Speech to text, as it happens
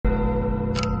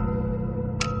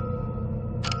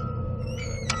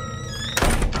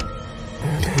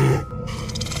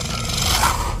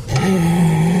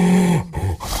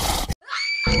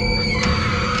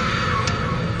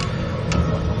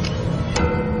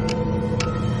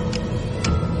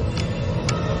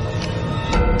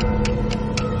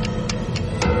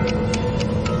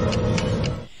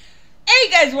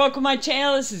welcome to my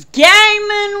channel. This is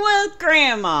Gaming with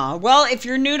Grandma. Well, if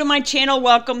you're new to my channel,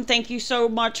 welcome. Thank you so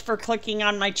much for clicking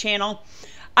on my channel.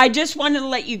 I just wanted to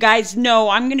let you guys know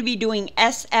I'm going to be doing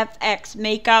SFX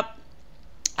makeup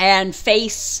and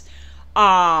face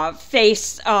masking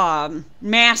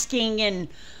and,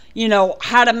 you know,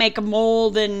 how to make a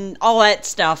mold and all that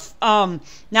stuff. Now,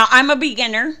 I'm a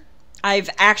beginner. I've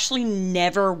actually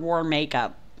never wore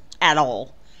makeup at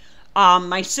all.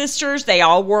 My sisters, they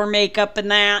all wore makeup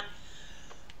and that.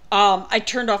 I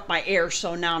turned off my air,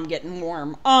 so now I'm getting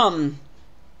warm.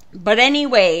 But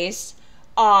anyways,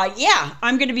 yeah,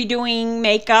 I'm going to be doing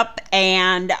makeup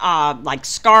and, like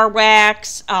scar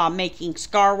wax, making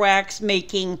scar wax,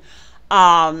 making,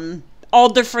 all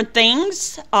different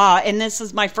things. And this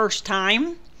is my first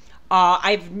time.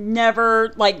 I've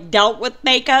never, like, dealt with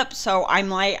makeup, so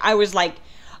I was like,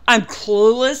 I'm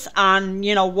clueless on,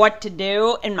 you know, what to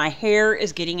do, and my hair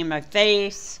is getting in my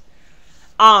face.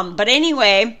 But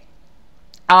anyway,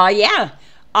 yeah.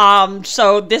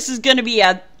 So this is going to be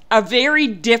a very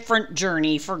different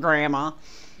journey for Grandma.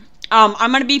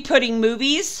 I'm going to be putting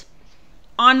movies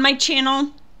on my channel.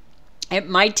 It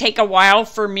might take a while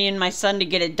for me and my son to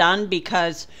get it done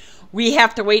because we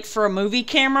have to wait for a movie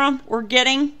camera we're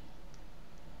getting.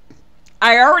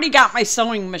 I already got my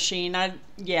sewing machine.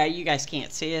 Yeah, you guys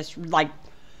can't see it. It's like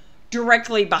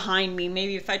directly behind me.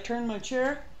 Maybe if I turn my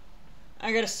chair.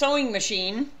 I got a sewing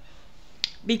machine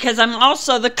because I'm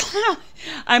also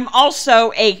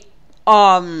a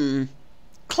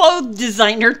clothes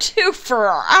designer too for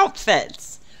our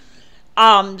outfits.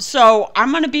 So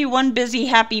I'm going to be one busy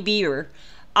happy beaver.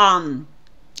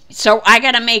 So I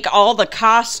got to make all the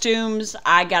costumes.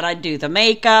 I got to do the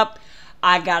makeup.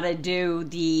 I gotta do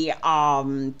the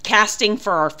casting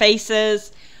for our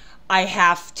faces. I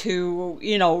have to,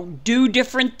 you know, do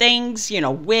different things, you know,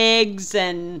 wigs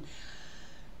and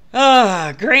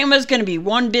Grandma's gonna be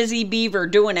one busy beaver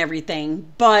doing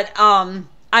everything. But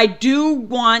I do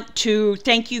want to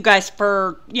thank you guys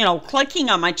for, you know,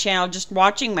 clicking on my channel, just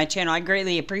watching my channel. I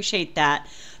greatly appreciate that.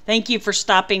 Thank you for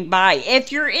stopping by.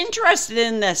 If you're interested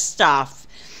in this stuff,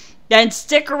 then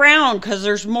stick around because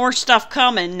there's more stuff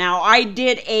coming. Now, I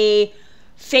did a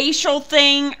facial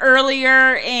thing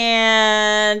earlier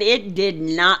and it did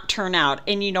not turn out.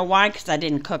 And you know why? Because I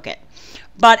didn't cook it.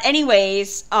 But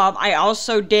anyways, I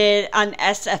also did an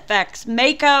SFX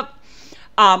makeup.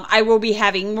 I will be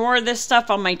having more of this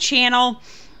stuff on my channel.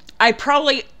 I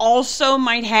probably also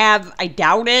might have, I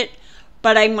doubt it,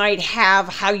 but I might have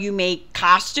how you make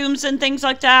costumes and things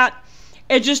like that.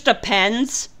 It just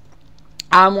depends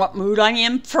on what mood I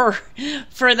am for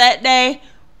that day.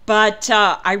 But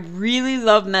I really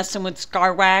love messing with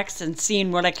scar wax and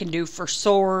seeing what I can do for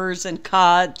sores and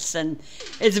cuts, and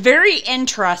it's very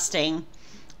interesting.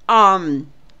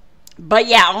 But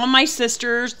yeah, all my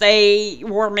sisters, they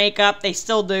wore makeup. They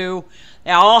still do.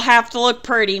 They all have to look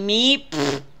pretty. Me,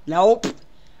 nope.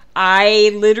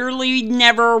 I literally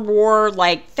never wore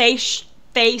like face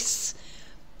paint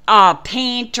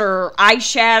or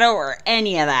eyeshadow or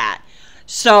any of that.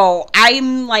 So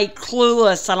I'm like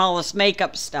clueless on all this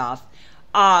makeup stuff.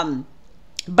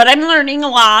 But I'm learning a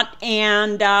lot,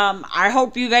 and I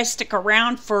hope you guys stick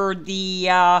around for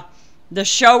the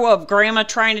show of Grandma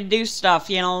trying to do stuff,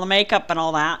 you know, the makeup and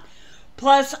all that.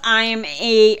 Plus, I'm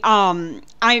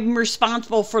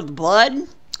responsible for the blood.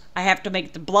 I have to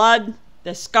make the blood,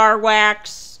 the scar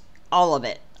wax, all of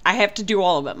it. I have to do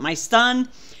all of it. My son,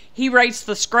 he writes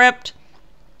the script.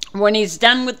 When he's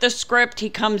done with the script, he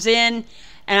comes in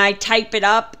and I type it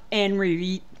up and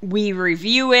we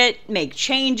review it, make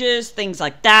changes, things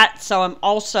like that. So I'm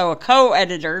also a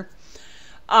co-editor.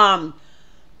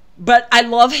 But I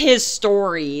love his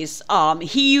stories.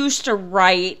 He used to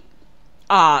write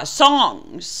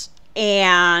songs,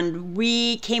 and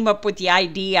we came up with the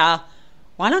idea,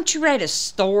 why don't you write a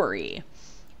story?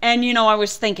 And, you know, I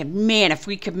was thinking, man, if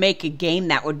we could make a game,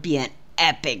 that would be an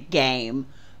epic game.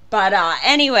 But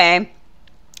anyway,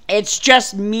 it's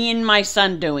just me and my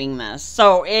son doing this.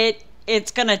 So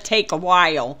it's going to take a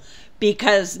while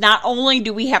because not only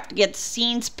do we have to get the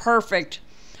scenes perfect,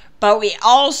 but we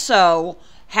also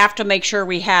have to make sure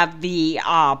we have the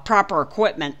proper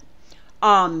equipment.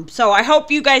 So I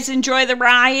hope you guys enjoy the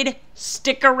ride.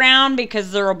 Stick around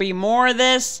because there will be more of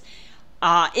this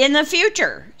in the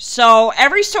future. So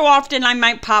every so often I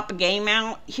might pop a game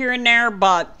out here and there,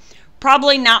 but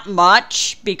probably not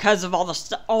much because of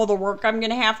all the work I'm going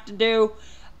to have to do.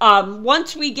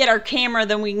 Once we get our camera,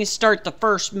 then we can start the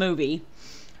first movie.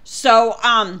 So,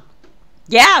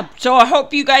 yeah. So I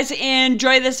hope you guys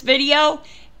enjoy this video.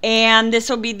 And this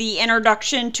will be the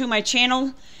introduction to my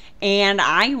channel. And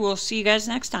I will see you guys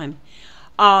next time.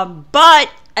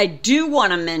 But I do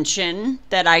want to mention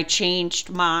that I changed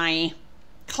my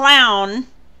clown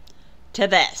to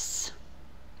this.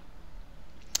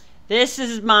 This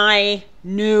is my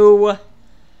new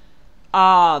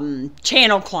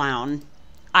channel clown.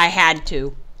 I had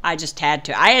to. I just had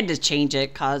to. I had to change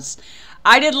it because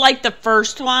I didn't like the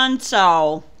first one.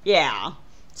 So, yeah.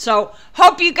 So,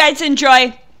 hope you guys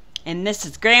enjoy. And this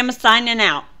is Grandma signing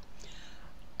out.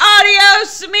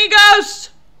 Adios, amigos.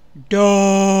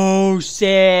 Doses.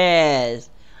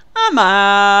 I'm out.